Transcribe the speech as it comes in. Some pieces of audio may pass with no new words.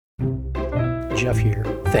Jeff here.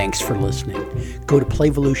 Thanks for listening. Go to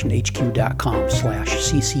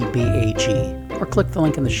playvolutionhq.com/ccbag or click the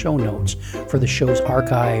link in the show notes for the show's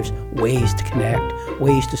archives, ways to connect,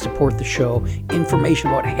 ways to support the show, information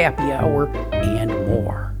about happy hour, and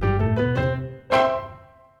more.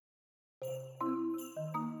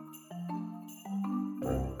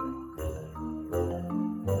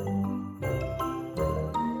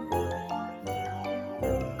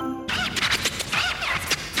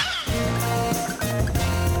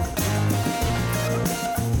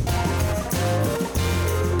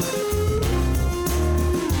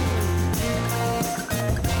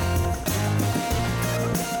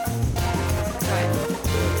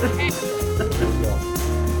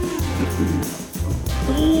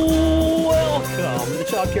 Welcome to the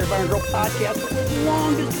Child Care Bar and Girl podcast, the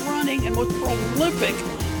longest running and most prolific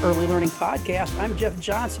early learning podcast. I'm Jeff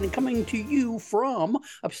Johnson, and coming to you from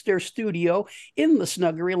upstairs studio in the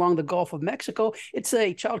snuggery along the Gulf of Mexico. It's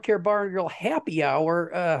a Child Care Bar and Girl happy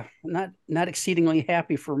hour. Not exceedingly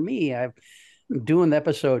happy for me. I'm doing the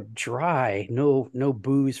episode dry. No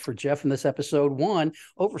booze for Jeff in this episode. One,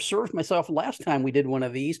 overserved myself last time we did one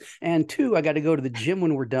of these, and two, I got to go to the gym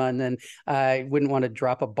when we're done, and I wouldn't want to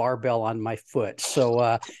drop a barbell on my foot,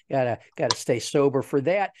 so gotta stay sober for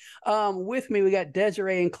that. With me, we got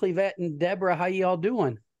Desiree and Clevette and Deborah. How you all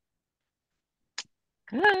doing?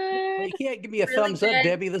 Good. Well, you can't give me a really thumbs good. Up,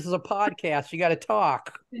 Debbie. This is a podcast. You got to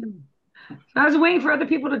talk. I was waiting for other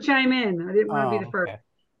people to chime in. I didn't want to be the first. Okay.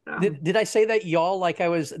 Did I say that y'all like I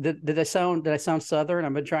was? Did I sound Southern?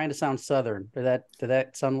 I've been trying to sound Southern. Did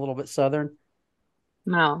that sound a little bit Southern?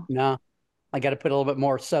 No. I got to put a little bit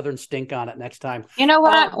more Southern stink on it next time. You know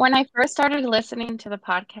what? When I first started listening to the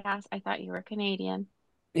podcast, I thought you were Canadian.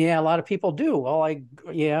 Yeah, a lot of people do. Well, no,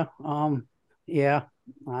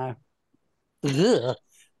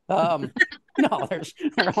 there's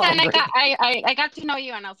I got to know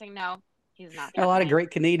you, and I was like, no. He's not. A lot of great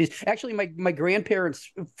Canadians. Actually, my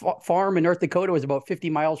grandparents' farm in North Dakota was about 50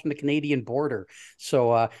 miles from the Canadian border,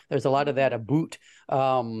 so there's a lot of that about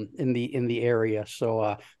in the area.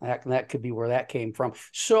 So that could be where that came from.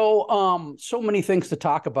 So many things to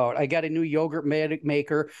talk about. I got a new yogurt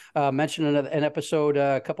maker. Mentioned in an episode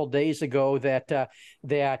a couple days ago that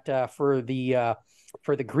for the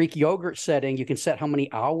Greek yogurt setting, you can set how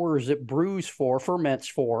many hours it ferments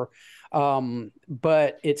for.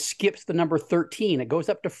 But it skips the number 13. It goes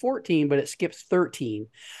up to 14, but it skips 13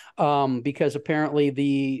 because apparently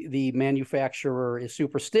the manufacturer is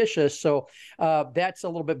superstitious. So that's a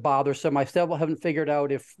little bit bothersome. I still haven't figured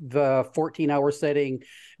out if the 14-hour setting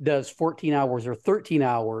does 14 hours or 13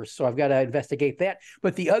 hours. So I've got to investigate that.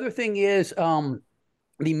 But the other thing is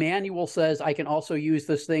the manual says I can also use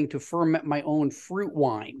this thing to ferment my own fruit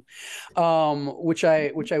wine, which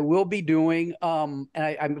I will be doing. And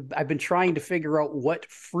I've been trying to figure out what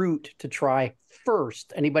fruit to try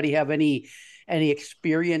first. Anybody have any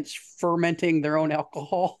experience fermenting their own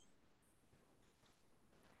alcohol?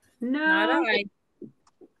 No. Not I.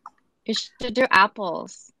 You should do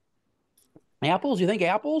apples. Apples? You think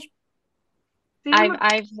apples?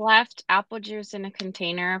 I've left apple juice in a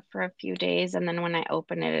container for a few days, and then when I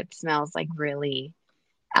open it, it smells like really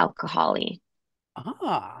alcohol-y.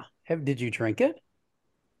 Did you drink it?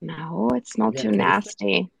 No, it smelled too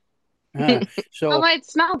nasty. So it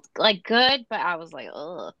smelled like good, but I was like,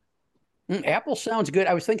 ugh. Apple sounds good.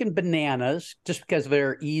 I was thinking bananas just because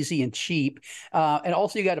they're easy and cheap, and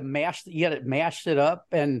also you got to mash it up,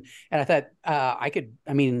 and I thought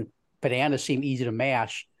bananas seem easy to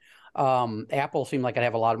mash. Apple seemed like I'd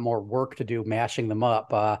have a lot more work to do mashing them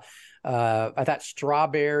up. I thought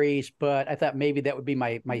strawberries, but I thought maybe that would be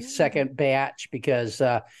my second batch because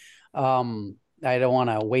I don't want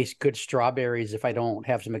to waste good strawberries if I don't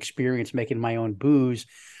have some experience making my own booze.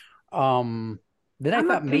 Then I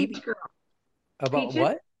thought maybe about peaches?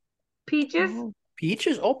 What? Peaches?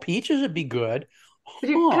 Peaches? Oh, peaches would be good. But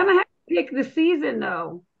you kind of have to pick the season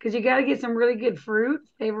though, because you got to get some really good fruit,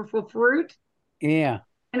 flavorful fruit. Yeah.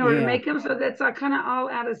 In order to make them, so that's kind of all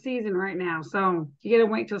out of season right now. So you got to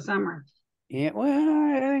wait till summer. Yeah, well,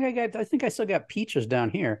 I think I still got peaches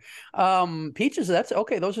down here. Peaches, that's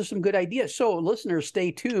okay. Those are some good ideas. So, listeners,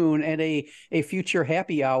 stay tuned. At a future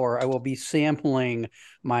happy hour, I will be sampling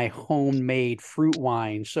my homemade fruit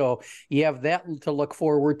wine. So you have that to look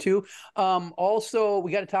forward to. Also,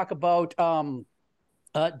 we got to talk about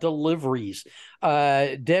Deliveries.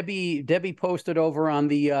 Debbie posted over on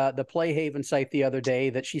the Playhaven site the other day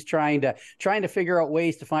that she's trying to figure out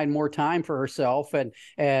ways to find more time for herself and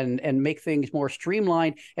make things more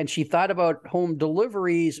streamlined. And she thought about home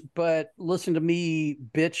deliveries, but listen to me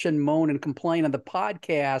bitch and moan and complain on the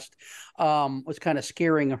podcast was kind of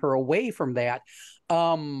scaring her away from that.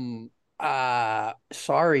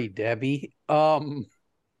 Sorry, Debbie. No,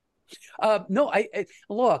 I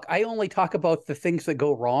look, I only talk about the things that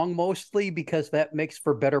go wrong mostly because that makes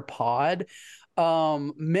for better pod.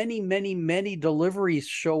 Many deliveries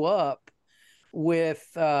show up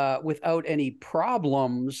without any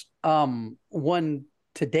problems. One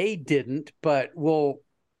today didn't, but we'll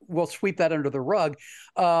sweep that under the rug.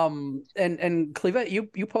 And Clevette,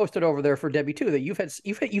 you posted over there for Debbie too that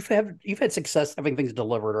you've had success having things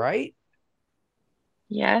delivered, right?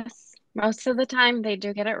 Yes. Most of the time they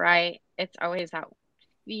do get it right. It's always that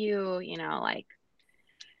few, like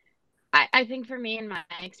I think for me in my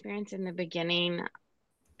experience in the beginning,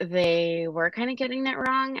 they were kind of getting it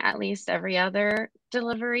wrong, at least every other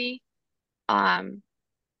delivery.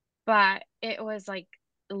 But it was like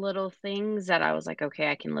little things that I was like,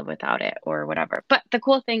 okay, I can live without it or whatever. But the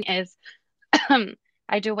cool thing is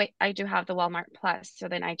I do have the Walmart Plus. So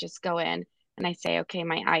then I just go in and I say, okay,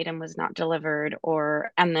 my item was not delivered,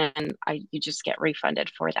 and then you just get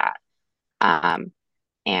refunded for that.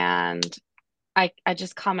 And I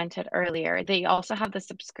just commented earlier, they also have the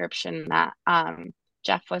subscription that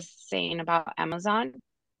Jeff was saying about Amazon.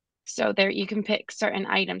 So there you can pick certain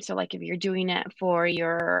items. So like if you're doing it for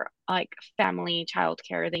your like family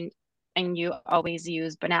childcare thing and you always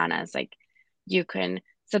use bananas, like you can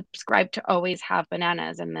subscribe to always have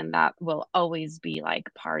bananas and then that will always be like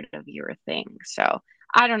part of your thing. So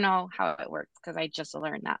I don't know how it works because I just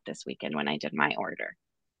learned that this weekend when I did my order.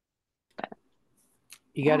 But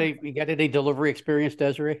you got any delivery experience,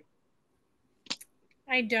 Desiree?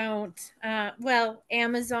 I don't. Well,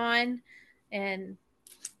 Amazon and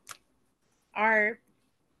our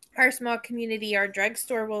small community, our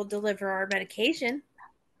drugstore will deliver our medication.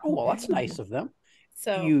 Oh, well, that's nice of them.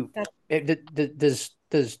 So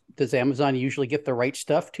does Amazon usually get the right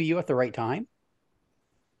stuff to you at the right time?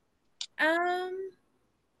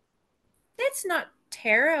 That's not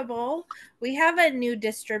terrible. We have a new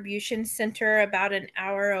distribution center about an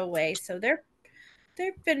hour away, so they've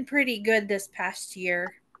been pretty good this past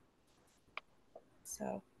year.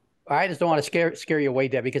 So I just don't want to scare you away,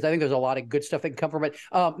 Debbie, because I think there's a lot of good stuff that can come from it.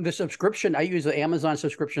 The subscription, I use the Amazon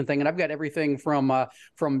subscription thing, and I've got everything from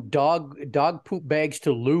dog poop bags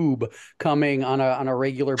to lube coming on a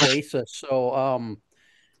regular basis. So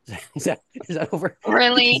is that over?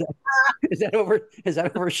 Really? Is that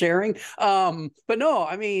oversharing? But no,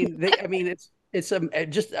 I mean there's all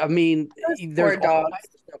kinds of stuff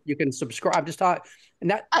you can subscribe. Just talk,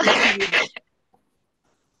 and that's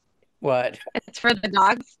what it's for the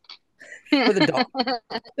dogs. For the dog.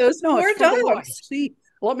 Those poor dogs. See,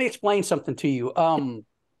 let me explain something to you.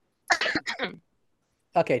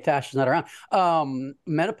 Okay, Tasha's not around.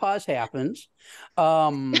 Menopause happens.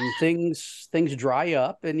 Things dry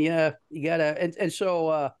up, and you gotta, and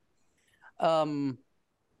so good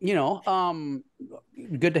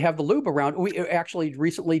to have the lube around. We actually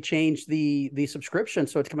recently changed the subscription,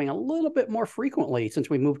 so it's coming a little bit more frequently since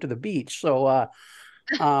we moved to the beach. So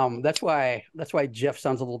that's why Jeff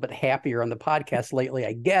sounds a little bit happier on the podcast lately,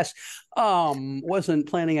 I guess. Wasn't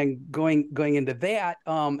planning on going into that.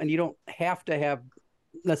 And you don't have to have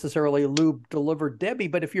necessarily lube delivered, Debbie,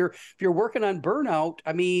 but if you're working on burnout,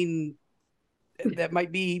 I mean, that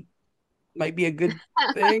might be a good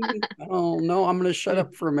thing. I don't know. I'm going to shut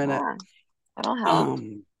up for a minute. Yeah, that'll help.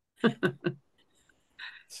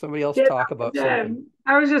 Somebody else talk about something.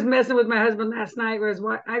 I was just messing with my husband last night.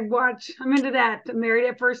 I'm into that Married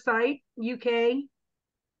at First Sight UK,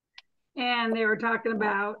 and they were talking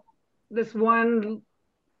about this one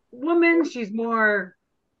woman. She's more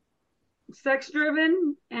sex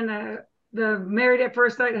driven, and the Married at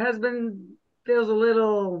First Sight husband feels a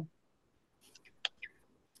little,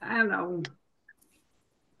 I don't know,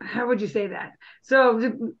 how would you say that? So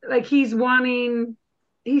like he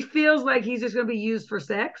feels like he's just going to be used for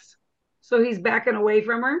sex. So he's backing away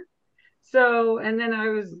from her. So, and then I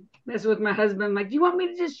was messing with my husband, like, do you want me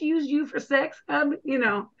to just use you for sex? He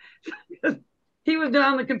was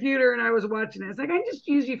on the computer and I was watching it. It's like, I just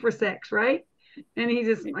use you for sex, right? And he's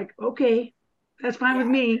just like, okay, that's fine with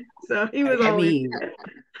me. So he was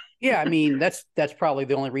that's probably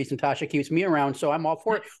the only reason Tasha keeps me around. So I'm all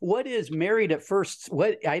for it. What is Married at First?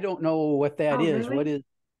 I don't know what that is. Really? What is?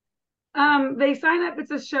 They sign up.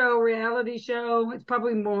 It's a reality show. It's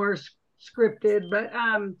probably more scripted, but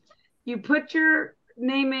you put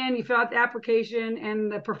name in, you fill out the application,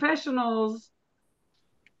 and the professionals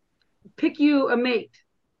pick you a mate.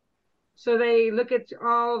 So they look at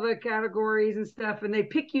all the categories and stuff, and they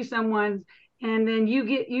pick you someone, and then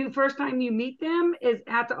first time you meet them is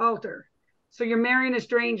at the altar. So you're marrying a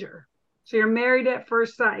stranger. So you're married at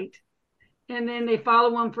first sight. And then they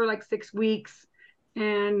follow them for like 6 weeks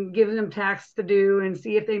and give them tasks to do and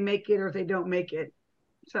see if they make it or if they don't make it.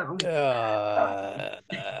 So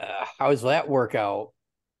how does that work out?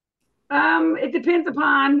 It depends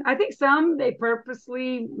upon, I think some they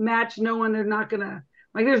purposely match knowing they're not gonna,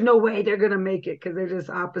 like there's no way they're gonna make it because they're just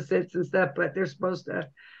opposites and stuff, but they're supposed to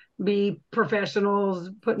be professionals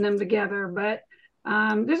putting them together. But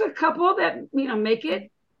there's a couple that make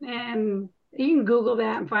it, and you can Google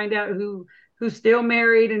that and find out who's still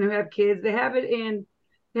married and who have kids. They have it in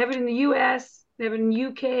the US, they have it in the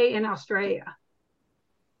UK and Australia.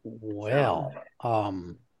 Well,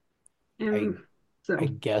 And I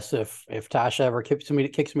guess if Tasha ever kicks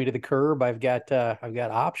me to the curb, I've got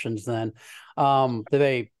options then. Do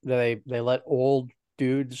they let old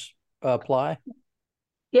dudes apply?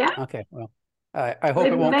 Yeah. Okay. Well, I hope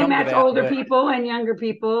it won't they come to match that. older people and younger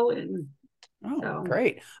people, and so.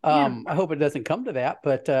 Great. I hope it doesn't come to that,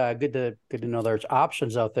 but good to know there's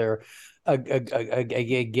options out there. I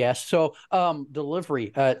guess so.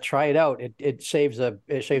 Delivery. Try it out. It saves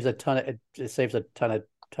a ton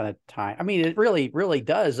of time. I mean, it really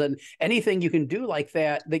does. And anything you can do like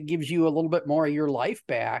that gives you a little bit more of your life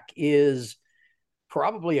back is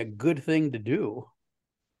probably a good thing to do.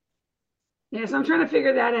 Yeah, so I'm trying to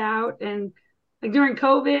figure that out. And like during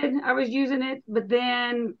COVID, I was using it, but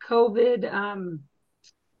then COVID,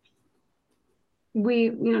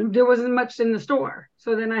 there wasn't much in the store.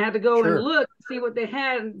 So then I had to go and look, see what they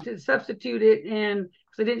had to substitute it. And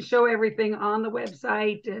because I didn't show everything on the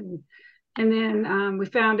website. And then we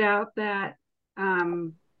found out that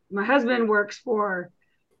my husband works for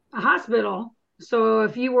a hospital. So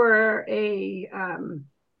if you were a,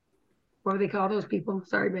 what do they call those people?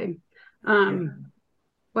 Sorry, babe.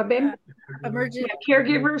 What, babe? Emergency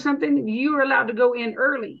caregiver or something. You were allowed to go in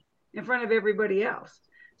early in front of everybody else.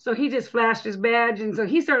 So he just flashed his badge, and so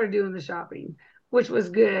he started doing the shopping, which was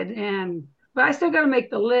good. But I still got to make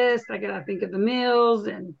the list. I got to think of the meals,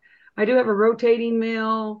 and I do have a rotating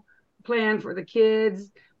meal plan for the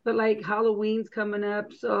kids. But like Halloween's coming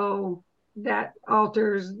up, so that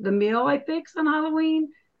alters the meal I fix on Halloween.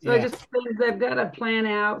 So I just things I've got to plan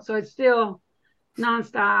out. So it's still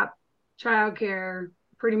nonstop childcare,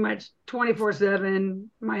 pretty much 24/7.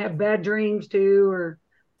 Might have bad dreams too, or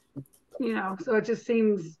so it just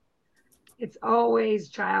seems it's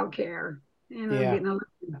always childcare, and I'm getting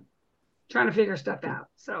trying to figure stuff out.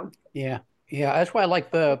 So yeah, that's why I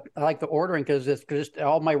like the ordering, because it's just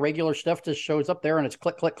all my regular stuff just shows up there and it's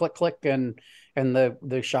click click click click, and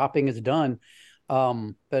the shopping is done.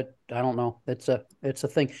 But I don't know, it's a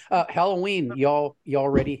thing. Halloween, y'all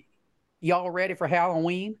ready for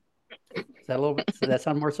Halloween? Is that a little bit, does that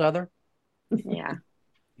sound more Southern? Yeah.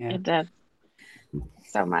 It does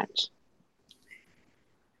so much.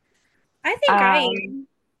 I think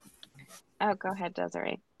oh, go ahead,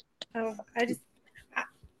 Desiree. Oh,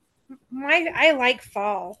 I like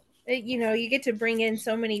fall. You get to bring in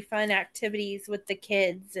so many fun activities with the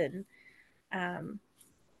kids, and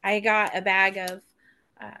I got a bag of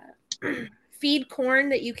feed corn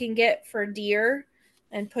that you can get for deer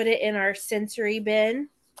and put it in our sensory bin,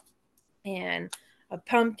 and a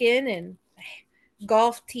pumpkin and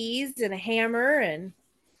golf tees and a hammer, and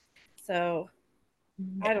so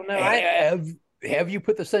I don't know. Have you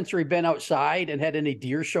put the sensory bin outside and had any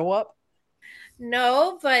deer show up?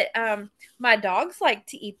 No, but my dogs like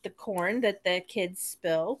to eat the corn that the kids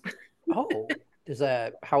spill. Oh, does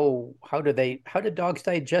that how do dogs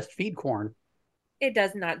digest feed corn? It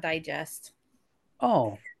does not digest.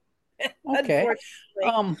 Oh, okay.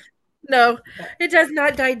 No, it does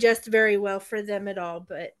not digest very well for them at all,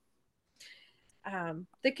 but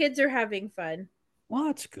the kids are having fun. Well,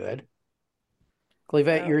 that's good.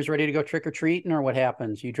 Clevette, yours ready to go trick or treating, or what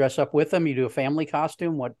happens? You dress up with them? You do a family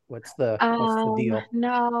costume? What's the deal?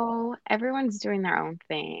 No, everyone's doing their own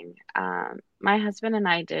thing. My husband and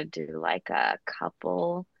I did do like a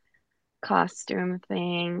couple costume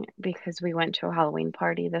thing because we went to a Halloween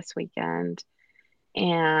party this weekend,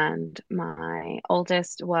 and my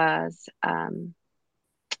oldest was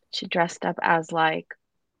she dressed up as like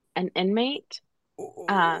an inmate.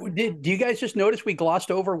 Do you guys just notice we glossed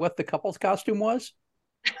over what the couple's costume was?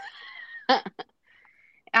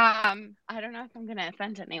 I don't know if I'm gonna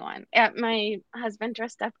offend anyone. My husband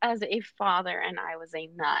dressed up as a father and I was a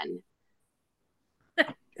nun.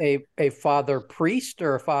 a father priest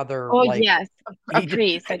or a father Oh like yes, a he just,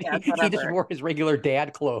 priest, I guess, he just whatever. wore his regular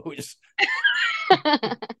dad clothes.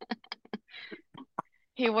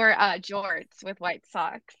 He wore jorts with white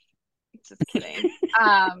socks. Just kidding.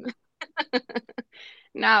 Um,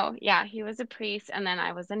 no, yeah, he was a priest, and then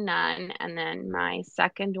I was a nun, and then my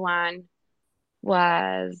second one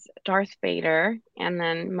was Darth Vader, and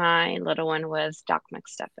then my little one was Doc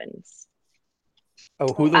McStuffins.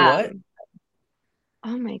 Oh, who the what? Um,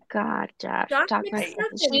 oh my God, Jeff, Doc Doc Hey, McStuffins.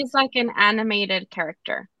 McStuffins. She's like an animated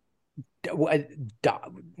character. what,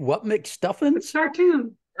 what It's McStuffins?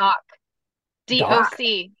 cartoon. Doc, Doc?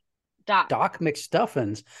 D-O-C, Doc. Doc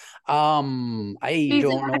McStuffins. I She's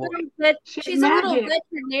don't know. she's She's a little magic.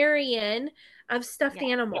 veterinarian of stuffed Yeah.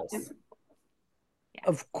 animals. Yes.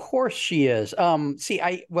 Of course she is. See,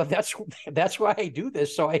 well, that's why I do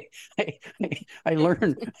this. So I I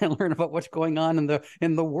learn about what's going on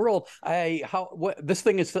in the world. What this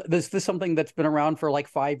thing is, this something that's been around for like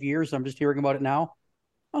 5 years. I'm just hearing about it now.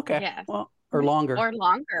 Okay, Yes. well, or longer. Or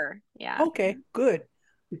longer. Yeah. Okay, good.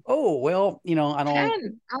 Oh, well, I don't,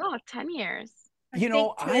 10. Oh, 10 years. I think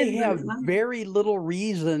I 10. have very little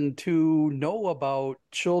reason to know about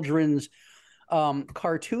children's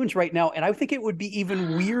cartoons right now, and I think it would be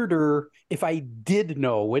even weirder if I did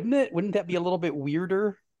know, wouldn't it? Wouldn't that be a little bit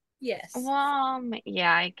weirder? Yes. Well,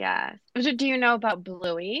 yeah, I guess. Do you know about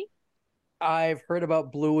Bluey? I've heard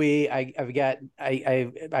about Bluey. I've got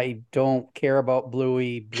I don't care about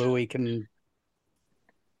Bluey. Bluey can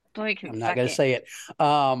Bluey can I'm not suck gonna it. say it.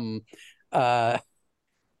 Uh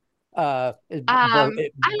I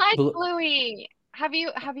like Bluey. Have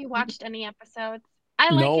you watched any episodes? I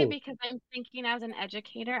like it no, because I'm thinking as an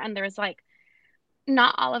educator, and there's like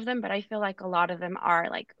not all of them, but I feel like a lot of them are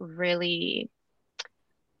like really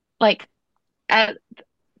like uh,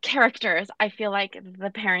 characters. I feel like the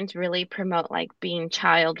parents really promote like being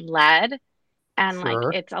child led, and like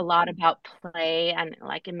sure. it's a lot about play and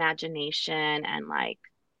like imagination and like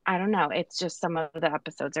I don't know. It's just some of the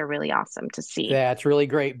episodes are really awesome to see. That's really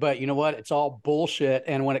great, but you know what? It's all bullshit.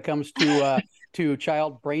 And when it comes to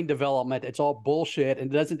child brain development, it's all bullshit,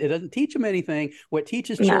 and it doesn't teach them anything. What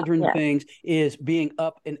teaches No, children yeah, things is being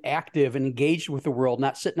up and active and engaged with the world,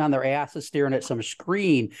 not sitting on their asses staring at some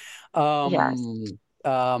screen. yes.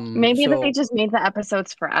 Um, Maybe they so just made the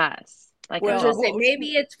episodes for us, like I was us gonna well, say well, adults. maybe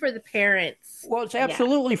it's for the parents. well, it's Yeah.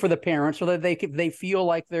 absolutely for the parents so that they feel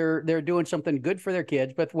like they're doing something good for their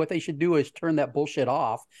kids. But what they should do is turn that bullshit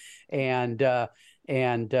off, and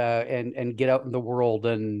and get out in the world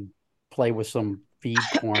and play with some feed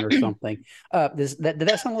corn or something. Did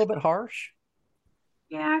that sound a little bit harsh?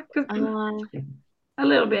 Yeah, 'cause Uh, a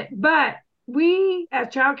little bit. But we, as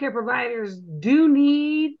childcare providers, do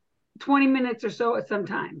need 20 minutes or so at some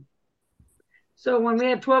time. So when we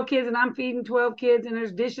have 12 kids and I'm feeding 12 kids and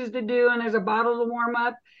there's dishes to do and there's a bottle to warm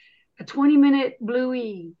up, a 20-minute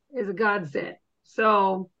Bluey is a godsend.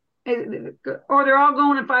 So, or they're all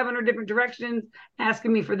going in 500 different directions,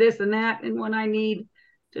 asking me for this and that. And when I need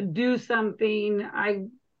to do something, I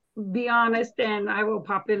be honest and I will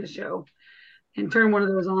pop in a show and turn one of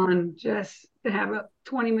those on just to have a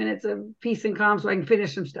 20 minutes of peace and calm so I can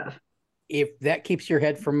finish some stuff. If that keeps your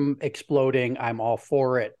head from exploding, I'm all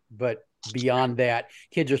for it. But beyond that,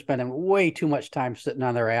 kids are spending way too much time sitting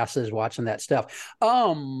on their asses watching that stuff.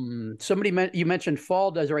 You mentioned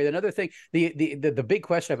fall does right. Another thing, the big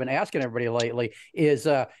question I've been asking everybody lately is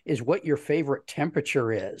what your favorite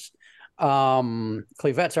temperature is.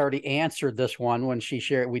 Clevette's already answered this one when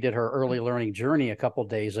we did her early learning journey a couple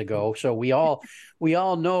days ago. So we all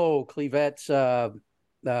know Clevette's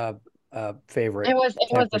favorite it was a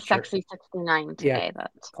temperature. sexy 69 Yeah, today.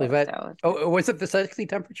 That's Clevette. so Oh, was it the sexy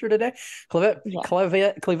temperature today? Clevette, yeah.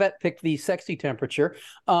 Clevette picked the sexy temperature.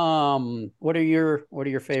 What are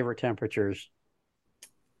your favorite temperatures?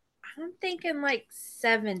 I'm thinking like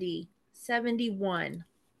 70, 71.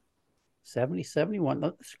 70, 71.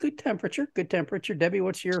 That's a good temperature. Good temperature. Debbie,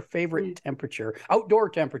 what's your favorite temperature? Outdoor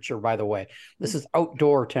temperature, by the way. This is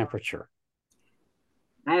outdoor temperature.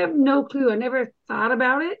 I have no clue. I never thought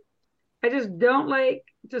about it. I just don't like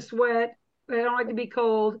to sweat. I don't like to be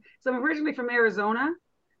cold. So I'm originally from Arizona.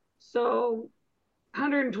 So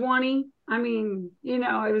 120, I mean, it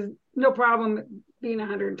was no problem being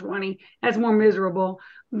 120. That's more miserable.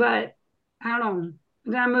 But I don't know.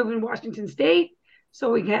 Then I'm moving to Washington State.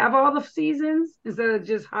 So we have all the seasons instead of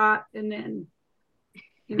just hot and then,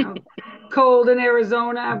 cold in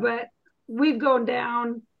Arizona. But we've gone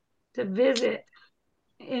down to visit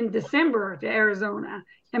in December to Arizona.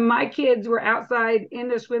 And my kids were outside in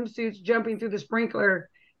their swimsuits jumping through the sprinkler,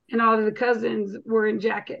 and all of the cousins were in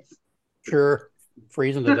jackets. Sure.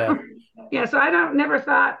 freezing to death. Yeah, so I never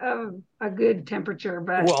thought of a good temperature,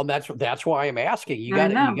 but Well, that's why I'm asking. I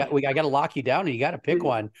know. I got to lock you down, and you got to pick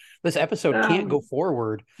one. This episode can't go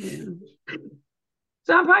forward. Yeah.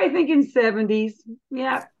 So I'm probably thinking 70s.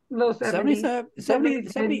 Yeah, low 70s.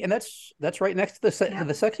 70, and that's right next to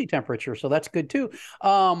the sexy temperature, so that's good too.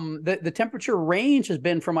 The temperature range has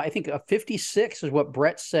been from, I think, a 56 is what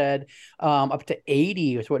Brett said, up to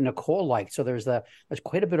 80 is what Nicole liked. So there's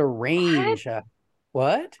quite a bit of range.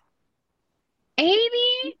 What? 80?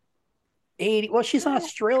 80. Well, she's in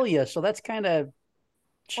Australia, so that's kind of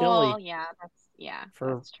chilly. Well, yeah,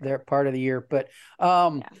 for their part of the year. But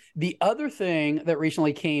the other thing that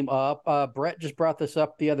recently came up, Brett just brought this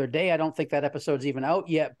up the other day. I don't think that episode's even out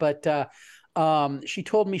yet, but she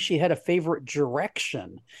told me she had a favorite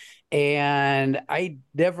direction. And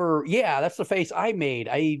that's the face I made.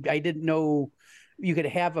 I didn't know you could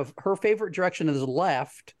have her favorite direction is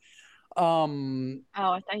left. I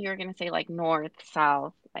thought you were going to say like north,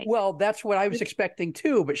 south. Well, that's what I was expecting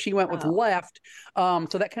too, but she went with left. So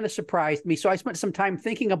that kind of surprised me. So I spent some time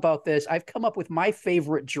thinking about this. I've come up with my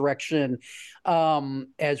favorite direction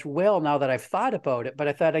as well now that I've thought about it, but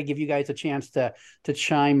I thought I'd give you guys a chance to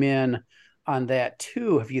chime in on that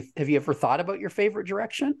too. Have you ever thought about your favorite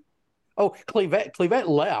direction? Oh, Clevette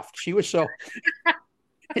left. She was so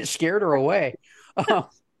it scared her away.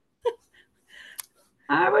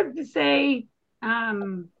 I would say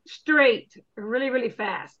straight, really, really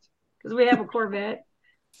fast, because we have a Corvette,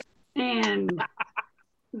 and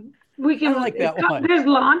we can. I like that one. There's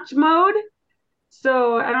launch mode,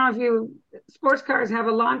 so I don't know if sports cars have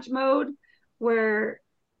a launch mode where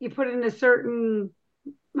you put in a certain.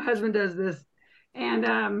 My husband does this, and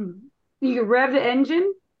you can rev the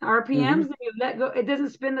engine RPMs, and you let go. It doesn't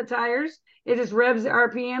spin the tires; it just revs the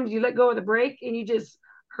RPMs. You let go of the brake, and you just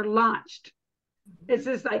are launched. It's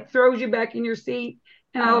just like throws you back in your seat,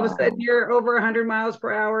 and all of a sudden you're over 100 miles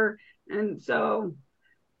per hour, and so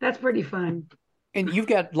that's pretty fun. And you've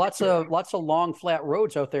got lots of long flat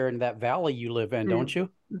roads out there in that valley you live in, don't you?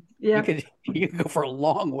 Yeah, you can go for a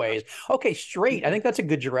long ways. Okay, straight. I think that's a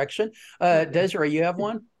good direction. Desiree, you have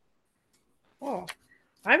one? Oh,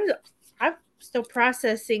 I'm still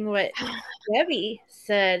processing what Debbie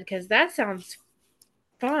said, because that sounds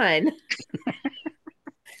fun.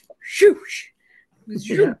 Shoosh.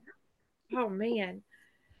 Yeah. Oh man.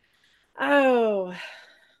 Oh,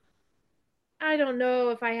 I don't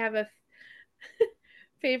know if I have a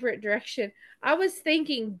favorite direction. I was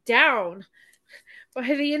thinking down. By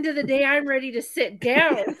the end of the day, I'm ready to sit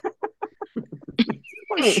down.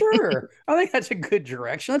 Well, sure. I think that's a good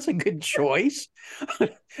direction. That's a good choice.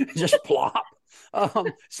 Just plop.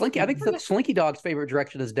 Slinky, I think Slinky Dog's favorite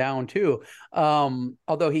direction is down too.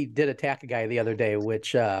 Although he did attack a guy the other day,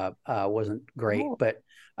 which wasn't great, but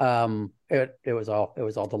it was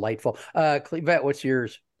all delightful. Clevette, what's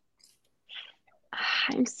yours?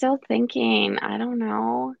 I'm still thinking. I don't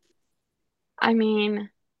know. I mean,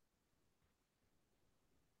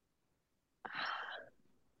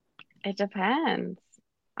 it depends.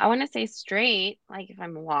 I want to say straight. Like if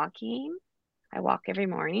I'm walking, I walk every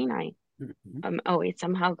morning. I'm always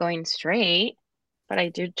somehow going straight, but I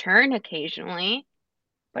do turn occasionally.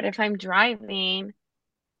 But if I'm driving,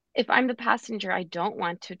 if I'm the passenger, I don't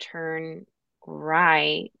want to turn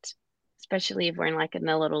right, especially if we're in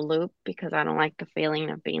the little loop, because I don't like the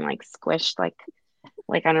feeling of being like squished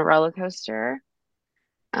like on a roller coaster.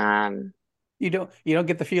 You don't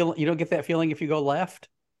get that feeling if you go left?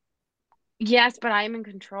 Yes, but I'm in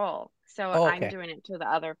control. So okay. I'm doing it to the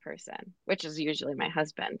other person, which is usually my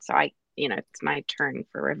husband. So it's my turn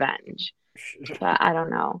for revenge. But I don't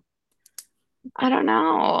know.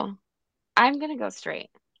 I'm gonna go straight.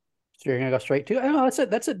 So you're gonna go straight too? Oh,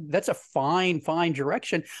 that's a fine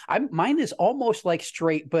direction. Mine is almost like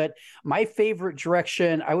straight, but my favorite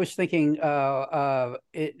direction, I was thinking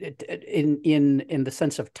in the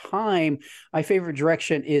sense of time, my favorite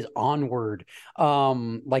direction is onward.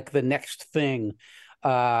 Like the next thing.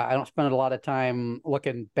 I don't spend a lot of time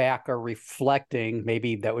looking back or reflecting.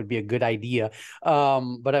 Maybe that would be a good idea.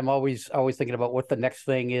 But I'm always thinking about what the next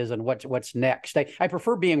thing is and what's next. I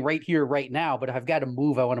prefer being right here, right now, but if I've got to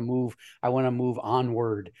move, I want to move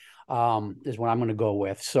onward, is what I'm going to go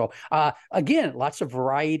with. So, again, lots of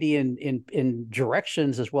variety in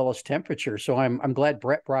directions as well as temperature. So I'm glad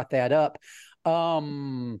Brett brought that up.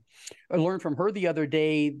 I learned from her the other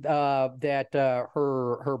day that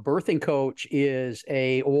her birthing coach is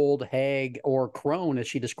a old hag or crone, as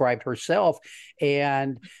she described herself,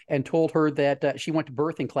 and told her that she went to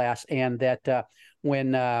birthing class, and that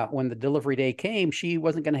when the delivery day came, she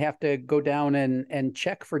wasn't going to have to go down and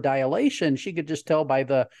check for dilation. She could just tell by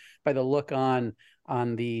the look on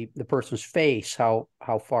the person's face how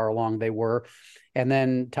far along they were. And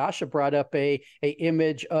then Tasha brought up a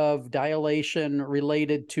image of dilation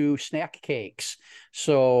related to snack cakes.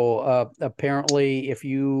 So apparently, if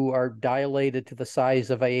you are dilated to the size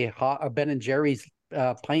of a Ben and Jerry's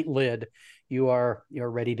pint lid, you're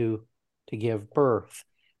ready to give birth.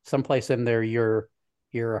 Someplace in there, you're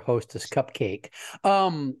a Hostess cupcake.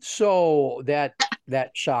 So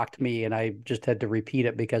that shocked me, and I just had to repeat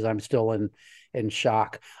it because I'm still in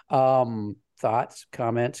shock. Thoughts,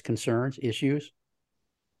 comments, concerns, issues?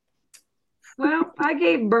 Well, I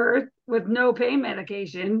gave birth with no pain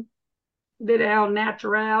medication. Did it all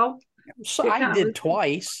natural. So I did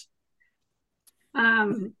twice.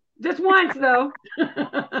 Just once though.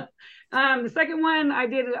 The second one I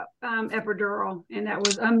did epidural, and that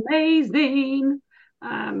was amazing.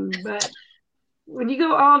 But when you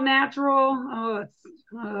go all natural,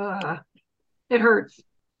 it hurts.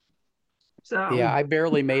 So yeah, I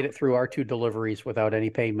barely made it through our 2 deliveries without any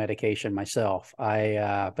pain medication myself.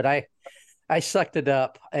 But I sucked it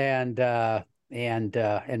up and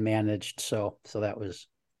managed. So that was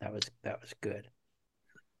good.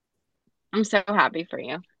 I'm so happy for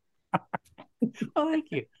you. Oh,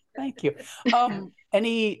 thank you.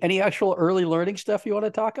 Any actual early learning stuff you want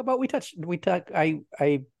to talk about?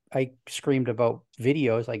 I screamed about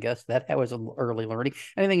videos. I guess that was an early learning.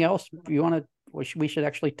 Anything else you want to? We should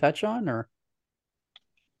actually touch on, or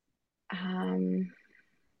I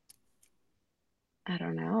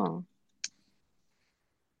don't know.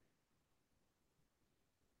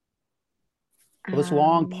 well, this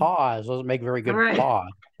long pause doesn't make a very good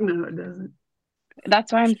pause. No, it doesn't.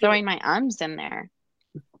 That's why I'm throwing my ums in there.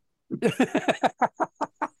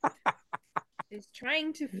 Is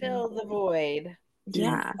trying to fill the void.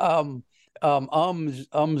 Yeah. Ums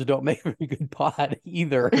don't make a very good pod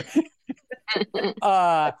either.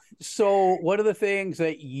 So one of the things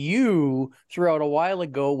that you threw out a while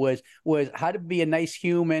ago was how to be a nice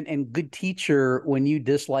human and good teacher when you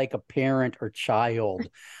dislike a parent or child.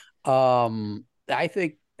 I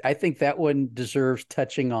think that one deserves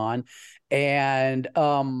touching on. And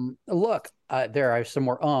look, there are some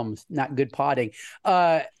more ums, not good potting.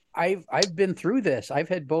 I've been through this. I've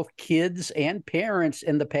had both kids and parents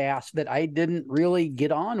in the past that I didn't really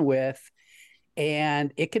get on with,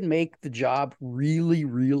 and it can make the job really,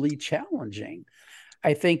 really challenging.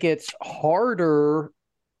 I think it's harder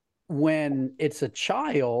when it's a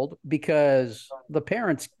child because the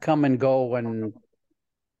parents come and go and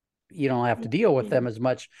you don't have to deal with them as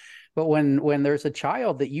much. But when there's a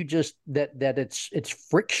child that you just that it's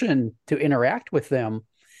friction to interact with them,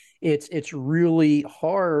 it's really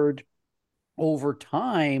hard over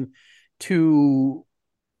time to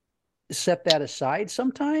set that aside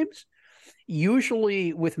sometimes.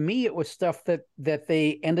 Usually with me, it was stuff that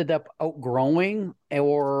they ended up outgrowing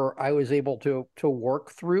or I was able to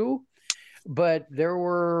work through. But there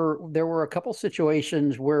were a couple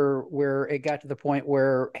situations where it got to the point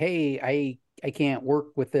where, hey, I can't work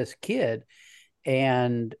with this kid.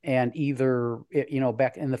 And either,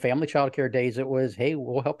 back in the family childcare days, it was, hey,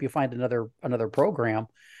 we'll help you find another program.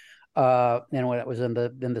 And when it was in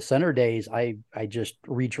the center days, I just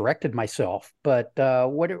redirected myself. But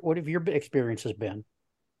what have your experiences been?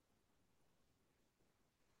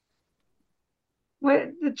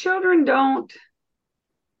 Well, the children don't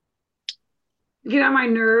get on my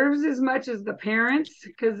nerves as much as the parents,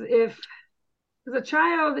 because if the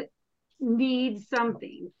child needs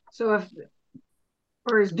something,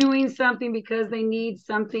 or is doing something because they need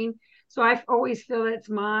something, so I always feel it's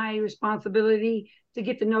my responsibility to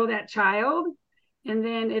get to know that child. And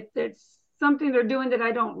then if it's something they're doing that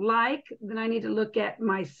I don't like, then I need to look at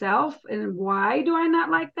myself and why do I not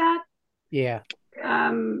like that? Yeah.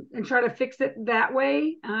 And try to fix it that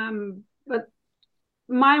way. But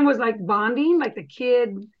mine was like bonding, like the kid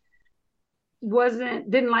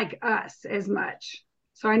didn't like us as much.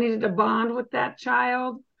 So I needed to bond with that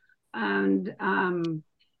child. And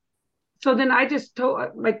so then I just told,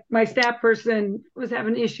 like, my staff person was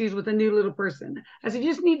having issues with a new little person. I said,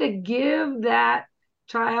 you just need to give that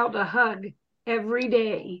child a hug every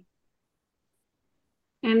day.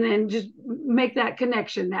 And then just make that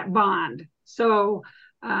connection, that bond. So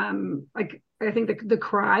like, I think the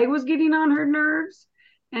cry was getting on her nerves.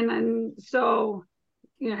 And then, so,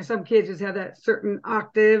 some kids just have that certain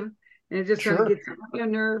octave and it just kind of gets on your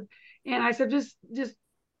nerve. And I said, just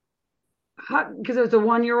hug, because it was a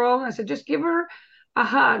 1-year-old. I said, just give her a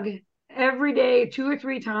hug every day, 2 or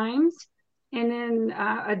 3 times. and then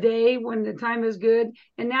a day when the time is good.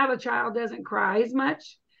 And now the child doesn't cry as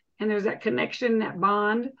much, and there's that connection, that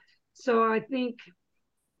bond. So I think,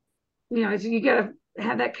 you got to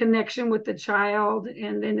have that connection with the child,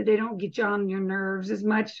 and then they don't get you on your nerves as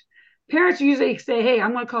much. Parents usually say, "Hey,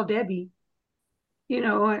 I'm going to call Debbie,"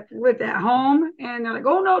 with that home, and they're like,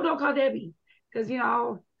 "Oh no, don't call Debbie," because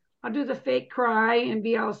I'll do the fake cry and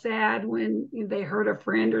be all sad when they hurt a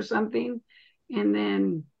friend or something, and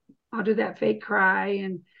then I'll do that fake cry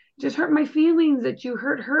and just hurt my feelings that you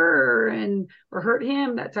hurt her or hurt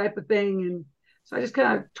him, that type of thing. And so I just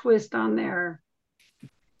kind of twist on their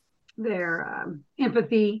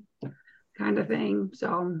empathy kind of thing.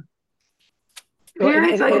 So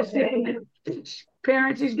parents, I just say,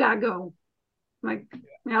 parents, you gotta go. Like,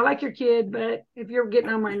 I like your kid, but if you're getting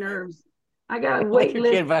on my nerves, I gotta wait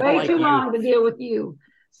way too long to deal with you.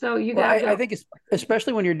 So you gotta go. I think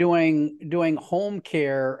especially when you're doing home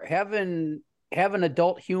care, having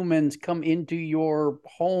adult humans come into your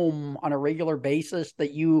home on a regular basis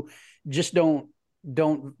that you just don't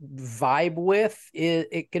vibe with,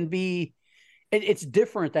 it can be, it's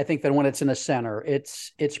different, I think, than when it's in a center.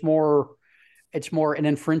 It's more an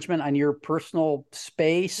infringement on your personal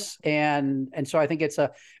space, and so I think it's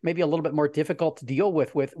maybe a little bit more difficult to deal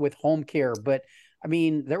with home care. But I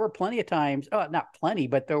mean, there were plenty of times, not plenty,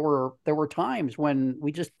 but there were times when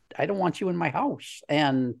I don't want you in my house,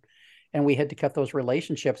 and we had to cut those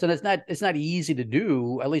relationships. And it's not easy to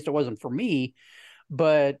do. At least it wasn't for me,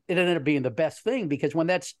 but it ended up being the best thing, because when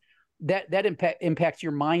that impacts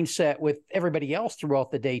your mindset with everybody else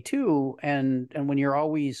throughout the day too, and when you're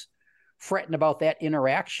always fretting about that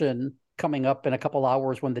interaction coming up in a couple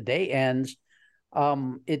hours when the day ends,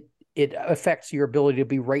 it affects your ability to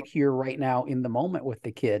be right here, right now, in the moment with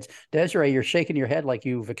the kids. Desiree, you're shaking your head like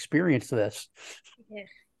you've experienced this.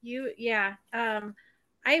 Yeah.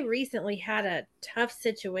 I recently had a tough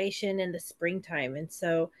situation in the springtime, and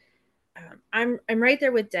so I'm right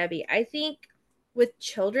there with Debbie. I think with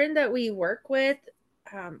children that we work with,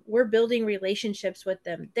 we're building relationships with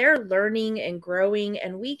them. They're learning and growing,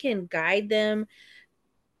 and we can guide them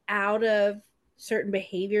out of certain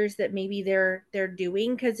behaviors that maybe they're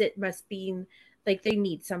doing, because it must be like they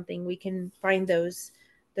need something. We can find those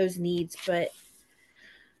needs. But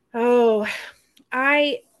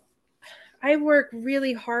I work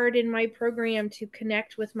really hard in my program to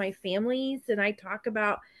connect with my families, and I talk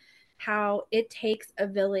about how it takes a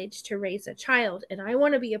village to raise a child, and I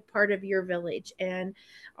want to be a part of your village, and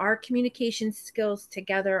our communication skills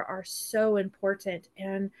together are so important.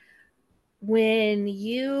 And when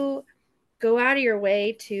you go out of your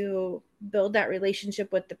way to build that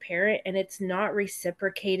relationship with the parent and it's not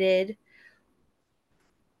reciprocated,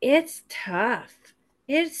 it's tough.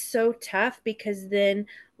 It's so tough, because then,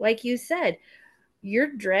 like you said,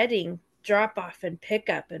 you're dreading drop off and pick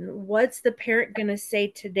up, and what's the parent going to say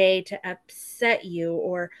today to upset you,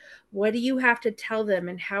 or what do you have to tell them,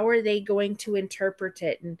 and how are they going to interpret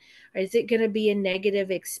it, and is it going to be a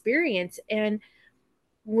negative experience? And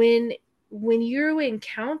when you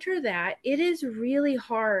encounter that, it is really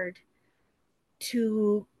hard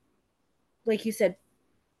to, like you said,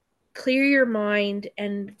 clear your mind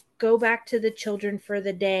and go back to the children for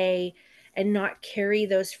the day and not carry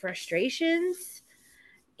those frustrations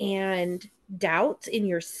and doubts in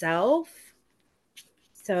yourself.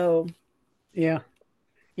 So yeah,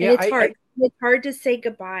 it's hard. It's hard to say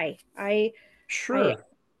goodbye. Sure.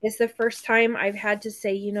 It's the first time I've had to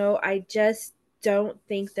say, I just don't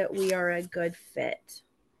think that we are a good fit.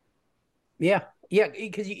 Yeah,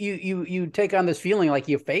 because you take on this feeling like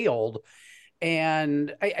you failed,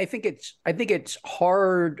 and I think it's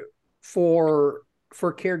hard for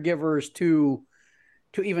caregivers to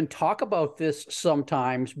even talk about this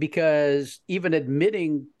sometimes, because even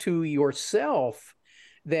admitting to yourself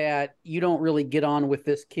that you don't really get on with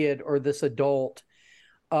this kid or this adult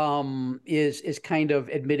is kind of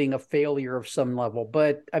admitting a failure of some level.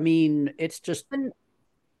 But I mean, it's just,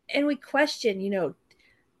 and we question,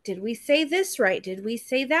 did we say this right? Did we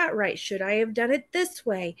say that right? Should I have done it this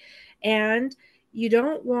way? And you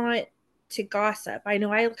don't want to gossip. I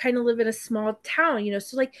know I kind of live in a small town,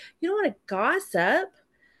 so like, you don't want to gossip.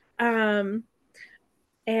 And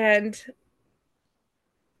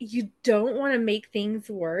you don't want to make things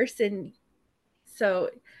worse. And so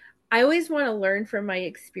I always want to learn from my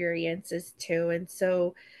experiences too. And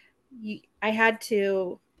so I had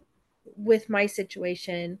to, with my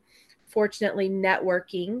situation, fortunately,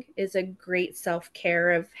 networking is a great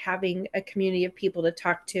self-care of having a community of people to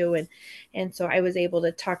talk to. And so I was able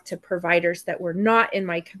to talk to providers that were not in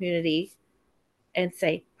my community and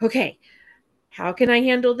say, okay, How can I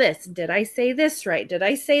handle this? Did I say this right? Did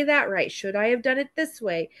I say that right? Should I have done it this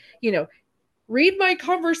way? Read my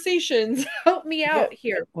conversations. Help me Yeah. out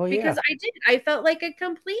here. Well, Because yeah. I felt like a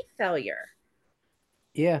complete failure.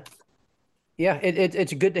 Yeah. Yeah,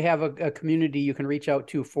 it's good to have a community you can reach out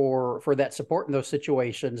to for that support in those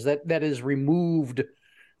situations that is removed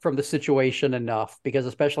from the situation enough, because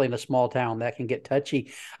especially in a small town that can get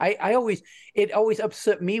touchy. I always it always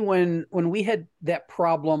upset me when we had that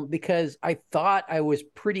problem, because I thought I was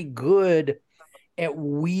pretty good at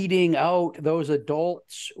weeding out those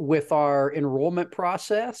adults with our enrollment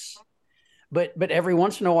process. But every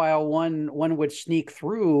once in a while one would sneak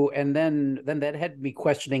through, and then that had me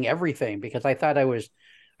questioning everything, because I thought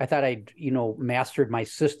I'd mastered my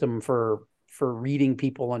system for reading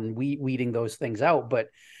people and weeding those things out. But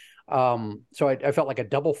so I felt like a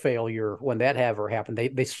double failure when that ever happened.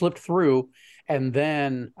 They slipped through, and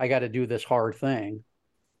then I got to do this hard thing.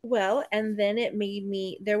 Well, and then it made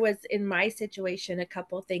me, there was in my situation a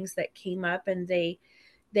couple things that came up, and they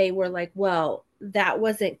were like, well, that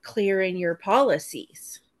wasn't clear in your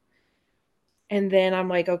policies. And then I'm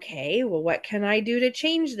like, okay, well, what can I do to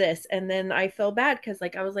change this? And then I feel bad because,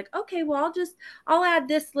 like, I was like, okay, well, I'll add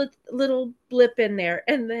this little blip in there.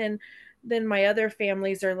 And then my other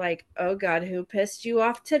families are like, oh God, who pissed you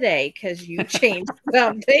off today? Because you changed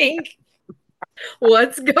something.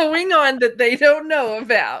 What's going on that they don't know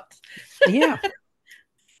about? Yeah.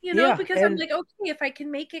 Yeah. Because I'm like, okay, if I can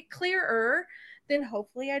make it clearer, then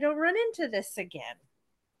hopefully I don't run into this again.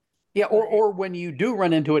 Yeah, or when you do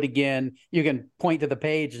run into it again, you can point to the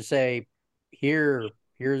page and say, here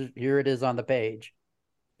it is on the page.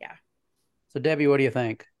 Yeah. So Debbie, what do you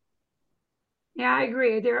think? Yeah, I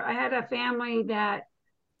agree. I had a family that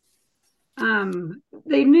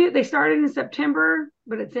they started in September,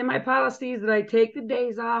 but it's in my policies that I take the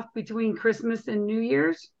days off between Christmas and New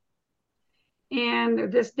Year's.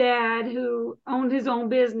 And this dad who owned his own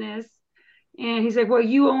business, and he said, well,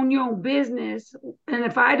 you own your own business, and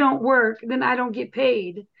if I don't work, then I don't get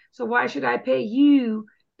paid. So why should I pay you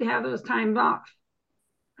to have those times off?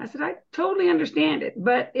 I said, I totally understand it,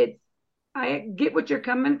 but I get what you're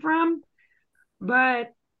coming from,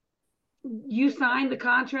 but you signed the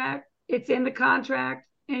contract. It's in the contract.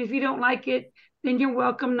 And if you don't like it, then you're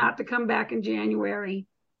welcome not to come back in January.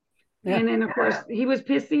 Yeah. And then, of course, he was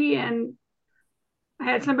pissy, and I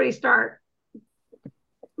had somebody start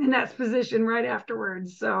in that position right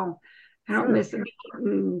afterwards. So I don't miss a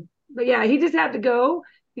beat. But yeah, he just had to go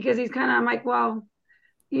because I'm like, well,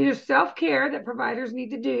 there's self-care that providers need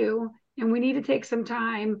to do, and we need to take some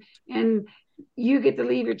time, and you get to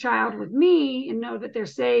leave your child with me and know that they're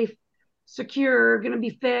safe, secure, going to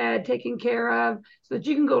be fed, taken care of, so that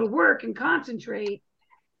you can go to work and concentrate.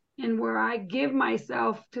 And where I give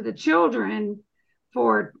myself to the children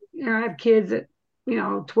for, I have kids at,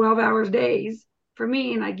 12 hours days for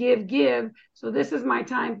me, and I give. So this is my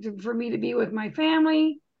time for me to be with my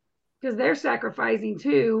family, because they're sacrificing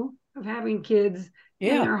too of having kids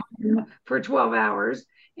in their home for 12 hours.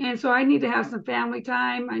 And so I need to have some family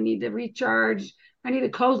time. I need to recharge. I need to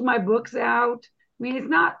close my books out. I mean, it's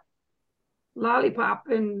not lollipop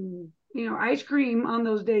and, ice cream on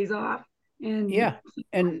those days off. And yeah.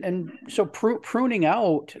 And so pruning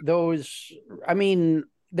out those, I mean,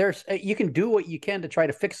 you can do what you can to try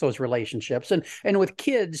to fix those relationships. And with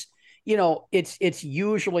kids, it's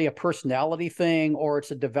usually a personality thing, or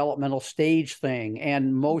it's a developmental stage thing.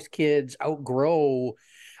 And most kids outgrow.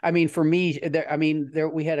 I mean, for me,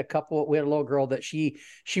 we had a little girl that she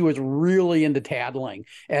was really into tattling,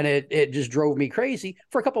 and it just drove me crazy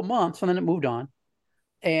for a couple months, and then it moved on.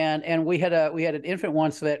 And we had an infant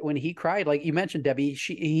once that when he cried, like you mentioned, Debbie,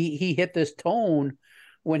 he hit this tone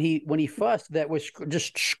when he fussed that was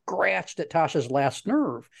just scratched at Tasha's last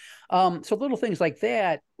nerve. So little things like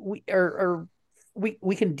that we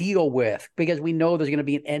can deal with, because we know there's going to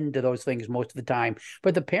be an end to those things most of the time.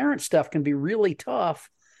 But the parent stuff can be really tough.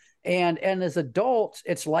 And as adults,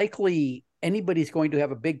 it's likely anybody's going to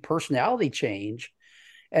have a big personality change.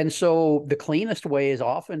 And so the cleanest way is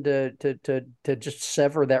often to just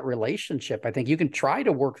sever that relationship. I think you can try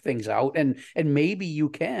to work things out, and maybe you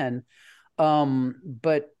can.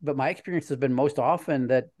 But my experience has been most often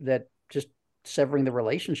that just severing the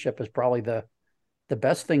relationship is probably the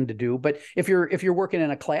best thing to do. But if you're working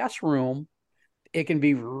in a classroom, it can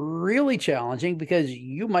be really challenging, because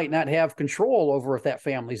you might not have control over if that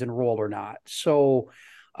family's enrolled or not. So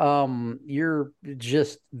you're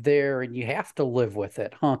just there, and you have to live with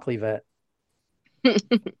it, huh, Clevette?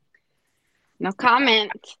 No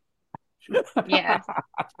comment. Yeah.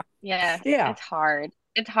 Yeah.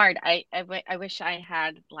 It's hard. I wish I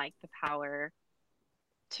had like the power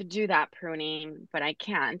to do that pruning, but I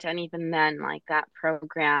can't. And even then, like that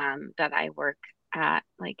program that I work at,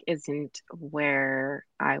 like isn't where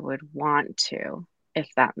I would want to, if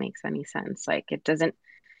that makes any sense. Like it doesn't,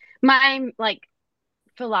 my like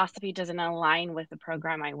philosophy doesn't align with the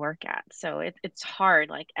program I work at. So it's hard.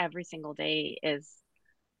 Like every single day is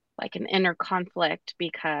like an inner conflict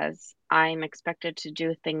because I'm expected to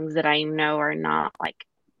do things that I know are not like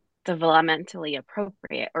developmentally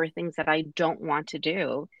appropriate or things that I don't want to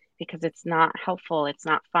do because it's not helpful, it's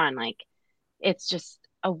not fun. Like it's just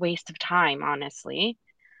a waste of time, honestly,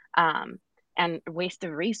 um, and waste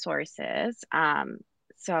of resources.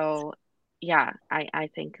 So yeah, I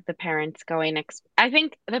think the parents I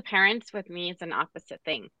think the parents with me is an opposite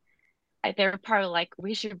thing. They're probably like,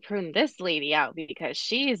 we should prune this lady out because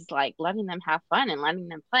she's like letting them have fun and letting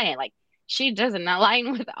them play. Like she doesn't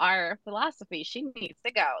align with our philosophy. She needs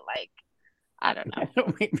to go. Like, I don't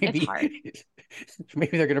know. It's maybe hard.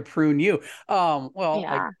 maybe they're going to prune you. Well,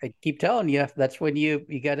 Yeah, I keep telling you, that's when you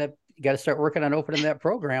gotta start working on opening that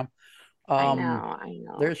program. I Um, know. I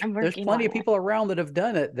know. there's I'm there's working plenty on of it. people around that have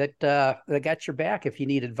done it that got your back if you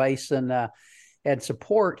need advice and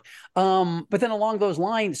support. But then along those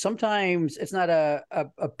lines, sometimes it's not a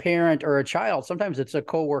parent or a child. Sometimes it's a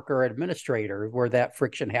coworker or administrator where that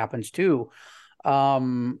friction happens too.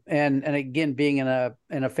 And again, being in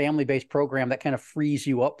a family-based program, that kind of frees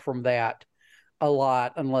you up from that a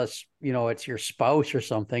lot, unless it's your spouse or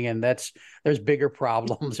something, and there's bigger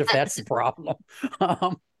problems if that's the problem.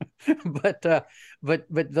 um, but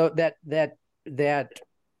that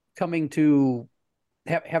coming to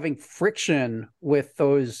having friction with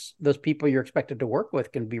those people you're expected to work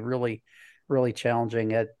with can be really, really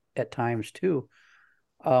challenging at times too.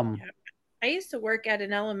 Um, Yeah. I used to work at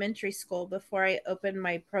an elementary school before I opened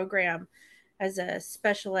my program as a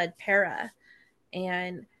special ed para.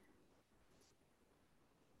 And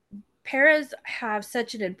paras have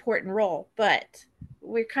such an important role, but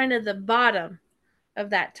we're kind of the bottom of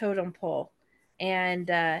that totem pole. And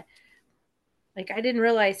like I didn't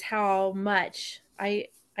realize how much I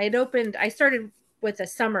started with a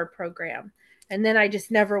summer program, and then I just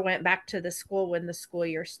never went back to the school when the school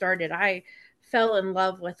year started. I fell in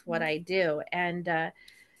love with what I do, and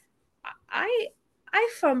I I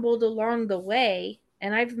fumbled along the way,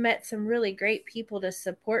 and I've met some really great people to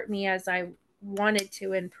support me as I wanted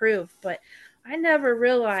to improve, but I never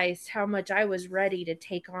realized how much I was ready to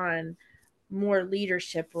take on more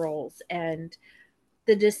leadership roles and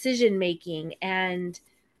the decision making, and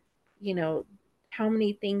you know how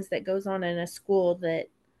many things that goes on in a school that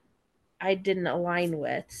I didn't align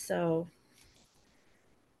with. So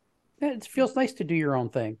it feels nice to do your own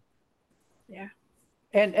thing. yeah.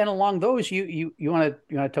 And along those, you want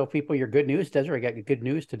to tell people your good news, Desiree? I got good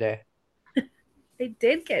news today. I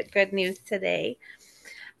did get good news today.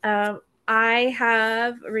 I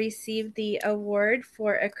have received the award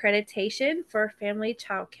for accreditation for family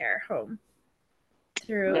childcare home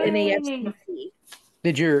through Yay. NAFCC.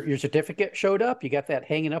 Did your certificate showed up? You got that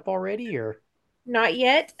hanging up already, or? Not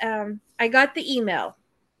yet. I got the email,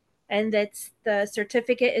 and that's the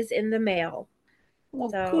certificate is in the mail. Well,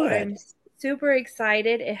 So good. I'm super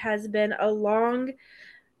excited. It has been a long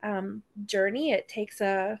journey. It takes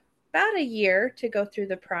about a year to go through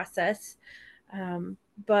the process.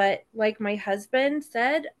 But like my husband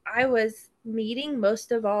said, I was meeting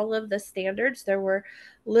most of all of the standards. There were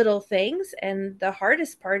little things, and the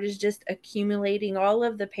hardest part is just accumulating all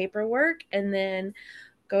of the paperwork and then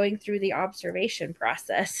going through the observation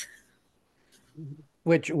process.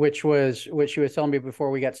 Which was what she was telling me before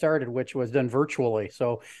we got started, which was done virtually.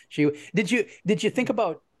 So did you think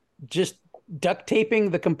about just duct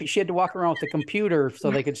taping she had to walk around with the computer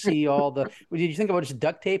so they could see all the, did you think about just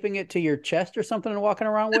duct taping it to your chest or something and walking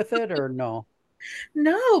around with it, or no?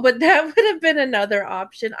 No, but that would have been another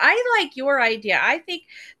option. I like your idea. I think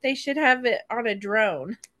they should have it on a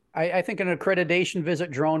drone. I think an accreditation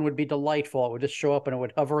visit drone would be delightful. It would just show up and it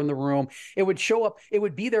would hover in the room. It would show up. It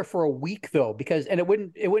would be there for a week though, because and it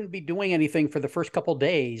wouldn't be doing anything for the first couple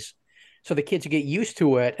days, so the kids would get used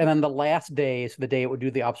to it. And then the last day is the day it would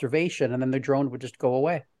do the observation, and then the drone would just go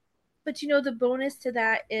away. But you know, the bonus to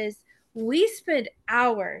that is we spend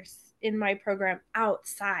hours in my program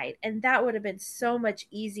outside, and that would have been so much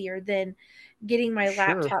easier than getting my Sure.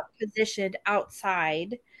 laptop positioned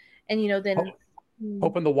outside. And, then,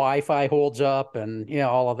 Hoping the Wi-Fi holds up and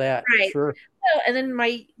all of that. right. Sure. And then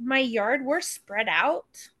my yard, we're spread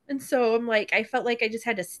out. And so I'm like, I felt like I just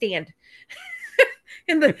had to stand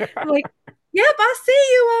I'm like, yep, I see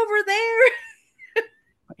you over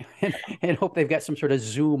there. and hope they've got some sort of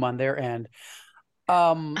Zoom on their end.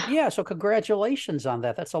 Yeah, so congratulations on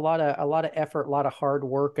that. That's a lot of effort, a lot of hard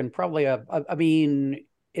work, and probably I mean,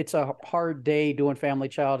 it's a hard day doing family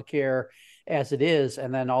child care as it is,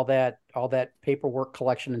 and then all that paperwork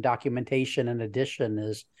collection and documentation in addition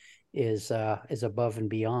is above and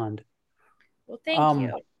beyond. Well, thank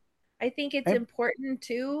you. I think it's I- important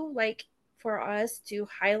too, like for us to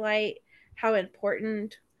highlight how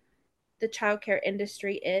important the childcare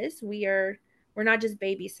industry is. We're not just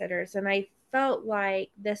babysitters, and I felt like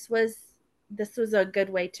this was a good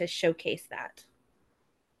way to showcase that.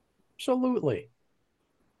 Absolutely.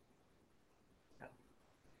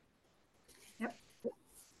 Yep.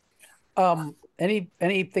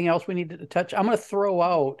 Anything else we need to touch? I'm going to throw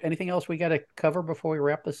out anything else we got to cover before we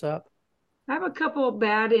wrap this up. I have a couple of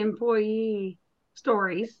bad employee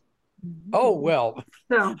stories. Oh, well,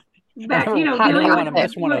 So I back, never, dealing I never with, want to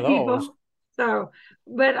miss one of people. those. So,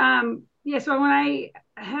 but yeah. So when I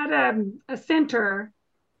had a center,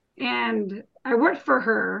 and I worked for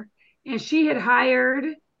her, and she had hired.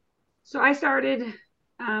 So I started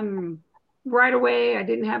right away. I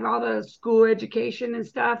didn't have all the school education and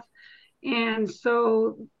stuff. And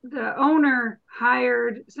so the owner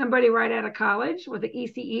hired somebody right out of college with an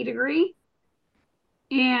ECE degree.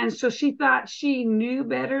 And so she thought she knew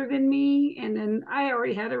better than me. And then I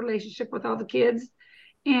already had a relationship with all the kids.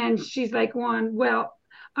 And she's like, well,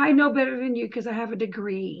 I know better than you because I have a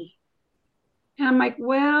degree. And I'm like,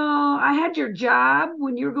 well, I had your job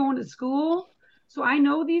when you were going to school. So I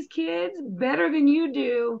know these kids better than you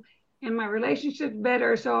do. And my relationship's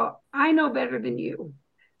better. So I know better than you.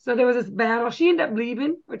 So there was this battle. She ended up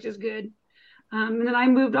leaving, which is good. And then I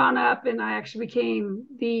moved on up, and I actually became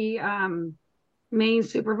the main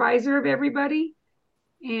supervisor of everybody.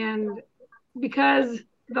 And because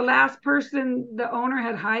the last person the owner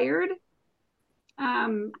had hired,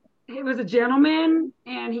 it was a gentleman,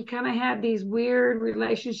 and he kind of had these weird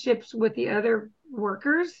relationships with the other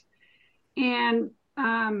workers. And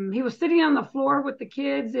he was sitting on the floor with the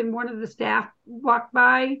kids, and one of the staff walked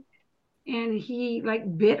by, and he like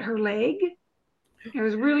bit her leg. It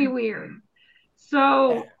was really weird.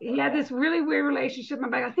 So he had this really weird relationship.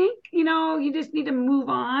 I'm like, I think, you just need to move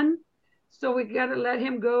on. So we got to let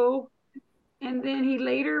him go. And then he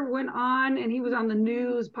later went on, and he was on the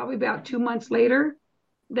news probably about 2 months later,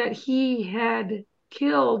 that he had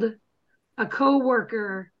killed a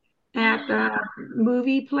coworker at the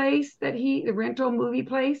movie place the rental movie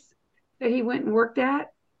place that he went and worked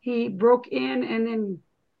at. He broke in and then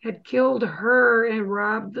had killed her and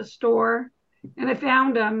robbed the store. And I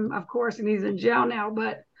found him, of course, and he's in jail now,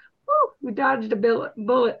 but we dodged a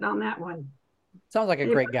bullet on that one. Sounds like a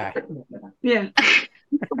great guy. Yeah.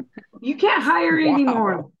 You can't hire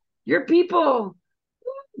anymore. Your people,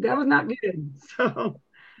 that was not good. So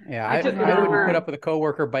yeah, I I took it wouldn't over. put up with a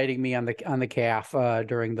coworker biting me on the calf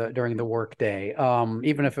during the work day.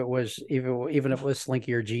 Even if it was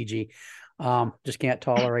Slinky or Gigi, just can't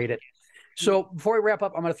tolerate it. So before we wrap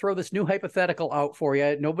up, I'm going to throw this new hypothetical out for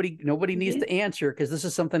you. Nobody needs to answer because this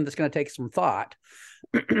is something that's going to take some thought.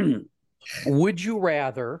 Would you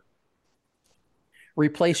rather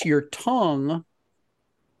replace your tongue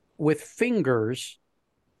with fingers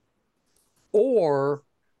or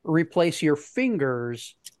replace your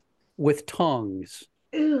fingers with tongues?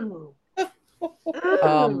 Ew.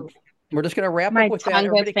 We're just going to wrap My up with that. tongue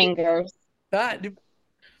with Everybody fingers.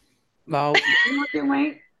 No.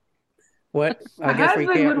 Wait. What? I My guess we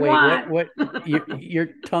husband can't would wait. want- What? Your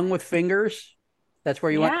tongue with fingers? That's where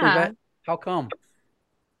you want Yeah. that? How come?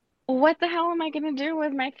 What the hell am I gonna do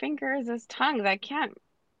with my fingers as tongues? I can't.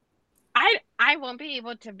 I won't be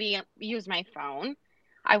able to use my phone.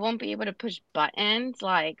 I won't be able to push buttons.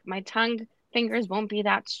 Like my tongue fingers won't be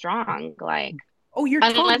that strong. Like Oh, your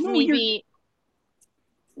tongue. unless No, maybe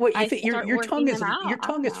what you I think start your tongue working is them out. your I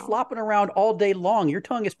tongue don't is know. flopping around all day long. Your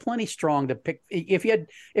tongue is plenty strong to pick. If you had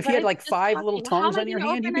But like it's just 5 talking. little Well, how tongues am I on your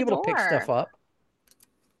gonna hand, you'd open be a able to pick stuff door? up.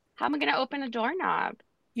 How am I gonna open a doorknob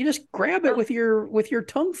You just grab it or with your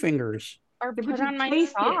tongue fingers. or But put you on my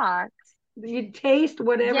taste it. socks? You taste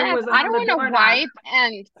whatever Yes, was I on don't the want to doorknob. wipe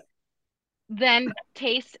and then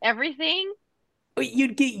taste everything. But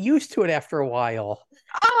you'd get used to it after a while.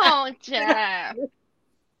 Oh, Jeff.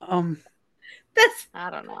 That's I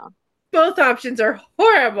don't know. both options are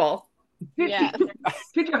horrible. Yes.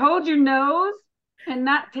 Could you hold your nose and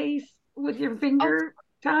not taste with your finger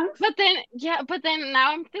tongues? But then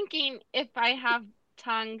now I'm thinking if I have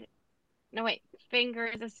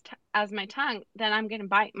fingers as my tongue, then I'm gonna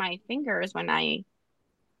bite my fingers when I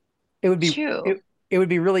It would be chew. it would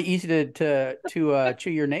be really easy to chew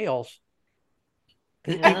your nails.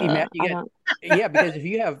 Ugh, Yeah, because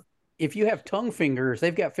if you have tongue fingers,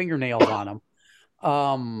 they've got fingernails on them.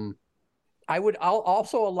 I'll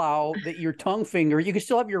also allow that your tongue finger, you can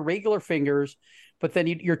still have your regular fingers, but then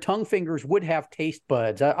your tongue fingers would have taste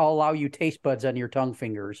buds. I'll allow you taste buds on your tongue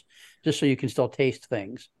fingers just so you can still taste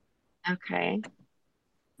things. Okay.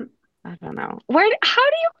 I don't know. How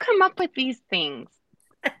do you come up with these things?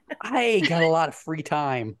 I got a lot of free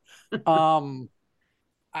time.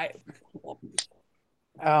 I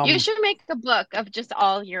You should make a book of just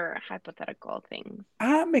all your hypothetical things.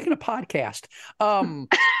 I'm making a podcast.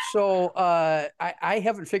 So I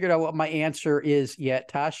haven't figured out what my answer is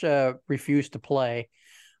yet. Tasha refused to play.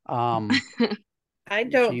 I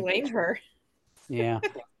don't blame her. Yeah.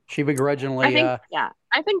 She begrudgingly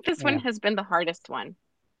I think this one has been the hardest one.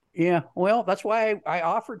 Yeah, well, that's why I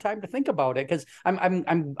offered time to think about it, because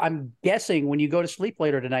I'm guessing when you go to sleep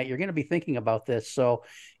later tonight, you're going to be thinking about this. So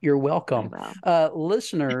you're welcome,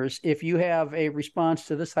 listeners. If you have a response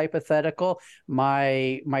to this hypothetical,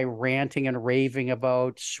 my ranting and raving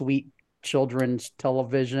about sweet children's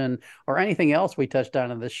television or anything else we touched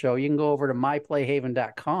on in this show, you can go over to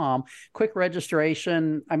myplayhaven.com. Quick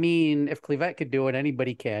registration. I mean, if Clevette could do it,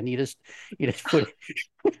 anybody can. You just put.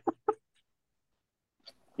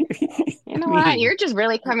 You know what? You're just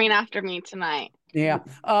really coming after me tonight. Yeah.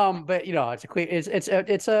 But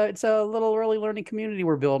it's a little early learning community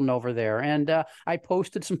we're building over there. And I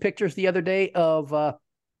posted some pictures the other day of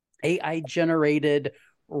AI generated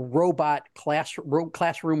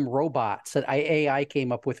classroom robots that AI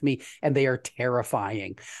came up with me, and they are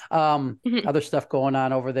terrifying. Other stuff going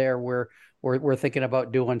on over there where we're thinking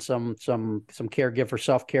about doing some caregiver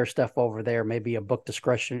self-care stuff over there, maybe a book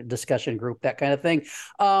discussion group, that kind of thing.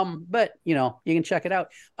 But you can check it out.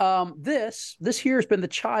 This here has been the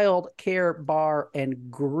Child Care Bar and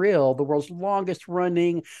Grill, the world's longest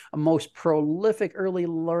running, most prolific early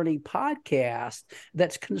learning podcast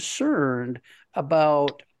that's concerned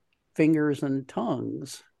about fingers and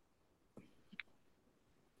tongues.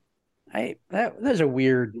 That's a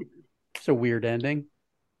weird ending.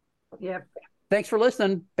 Yep. Thanks for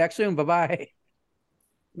listening. Back soon. Bye-bye.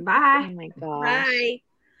 Bye. Oh my gosh. Bye.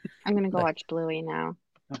 I'm going to go watch Bluey now.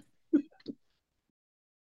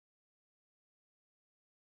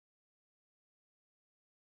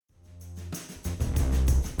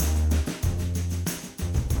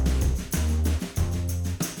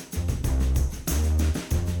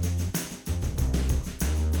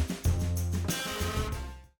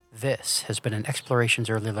 This has been an Explorations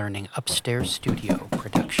Early Learning Upstairs Studio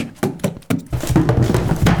production.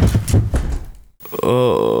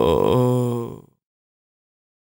 Oh.